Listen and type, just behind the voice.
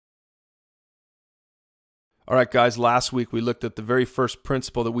All right, guys, last week we looked at the very first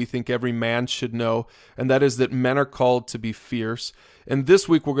principle that we think every man should know, and that is that men are called to be fierce. And this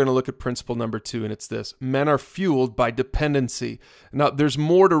week we're going to look at principle number 2, and it's this: men are fueled by dependency. Now, there's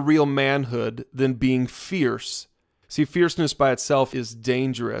more to real manhood than being fierce. See, fierceness by itself is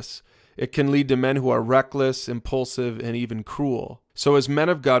dangerous. It can lead to men who are reckless, impulsive, and even cruel. So as men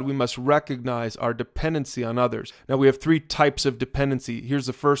of God, we must recognize our dependency on others. Now, we have 3 types of dependency. Here's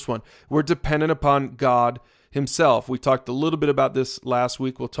the first one. We're dependent upon God Himself. We talked a little bit about this last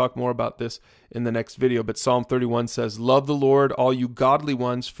week. We'll talk more about this in the next video. But Psalm 31 says, "Love the Lord, all you godly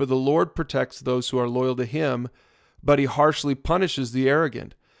ones, for the Lord protects those who are loyal to Him, but He harshly punishes the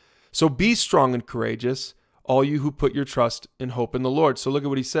arrogant. So be strong and courageous, all you who put your trust and hope in the Lord." So look at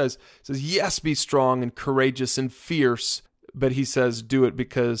what He says. He says, yes, be strong and courageous and fierce, but He says do it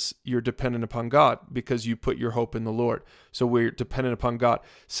because you're dependent upon God, because you put your hope in the Lord. So we're dependent upon God.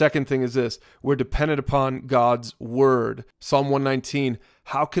 Second thing is this: we're dependent upon God's word. Psalm 119,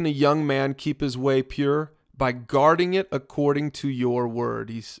 how can a young man keep his way pure? By guarding it according to your word.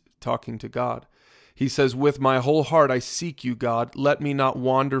 He's talking to God. He says, with my whole heart I seek you, God. Let me not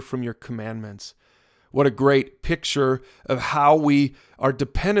wander from your commandments. What a great picture of how we are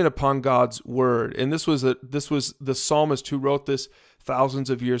dependent upon God's word. And this was the psalmist who wrote this thousands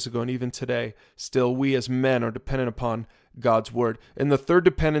of years ago, and even today, still we as men are dependent upon God's word. And the third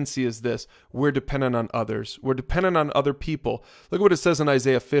dependency is this: we're dependent on others. We're dependent on other people. Look at what it says in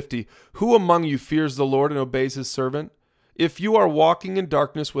Isaiah 50. Who among you fears the Lord and obeys His servant? If you are walking in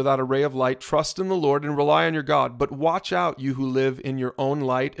darkness without a ray of light, trust in the Lord and rely on your God. But watch out, you who live in your own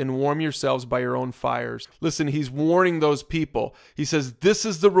light, and warm yourselves by your own fires. Listen, He's warning those people. He says, this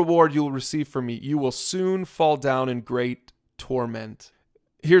is the reward you will receive from me. You will soon fall down in great torment.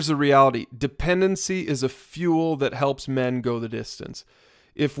 Here's the reality. Dependency is a fuel that helps men go the distance.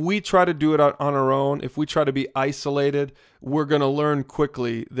 If we try to do it on our own, if we try to be isolated, we're going to learn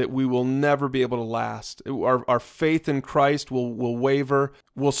quickly that we will never be able to last. Our faith in Christ will waver.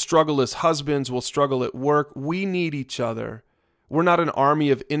 We'll struggle as husbands. We'll struggle at work. We need each other. We're not an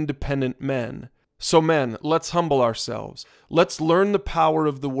army of independent men. So men, let's humble ourselves. Let's learn the power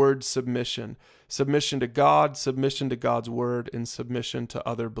of the word submission. Submission to God, submission to God's word, and submission to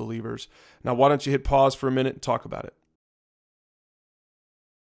other believers. Now, why don't you hit pause for a minute and talk about it?